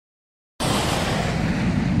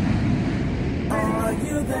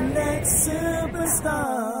you the next superstar?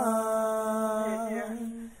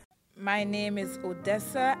 My name is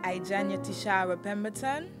Odessa Tishara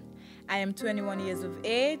Pemberton. I am 21 years of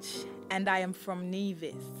age and I am from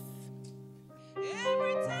Nevis.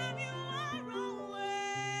 Every time you are away.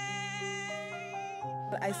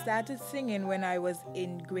 I started singing when I was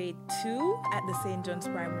in grade 2 at the St. John's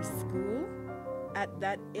Primary School. At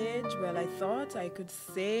that age, well, I thought I could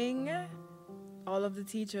sing. All of the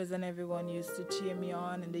teachers and everyone used to cheer me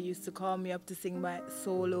on, and they used to call me up to sing my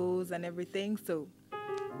solos and everything, so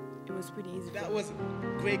it was pretty easy. That was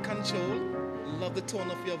great control. Love the tone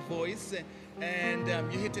of your voice, and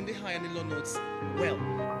you're hitting the high and the low notes well.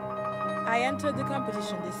 I entered the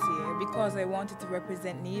competition this year because I wanted to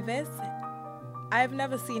represent Nevis. I've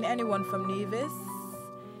never seen anyone from Nevis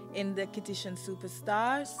in the Kittitian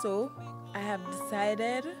Superstar, so I have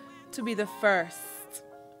decided to be the first.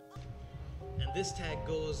 And this tag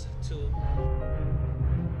goes to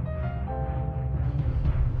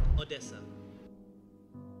Odessa.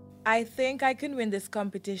 I think I can win this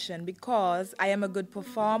competition because I am a good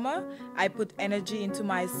performer, I put energy into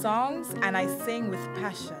my songs, and I sing with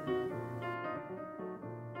passion.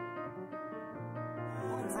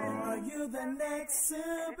 Are you the next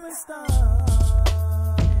superstar?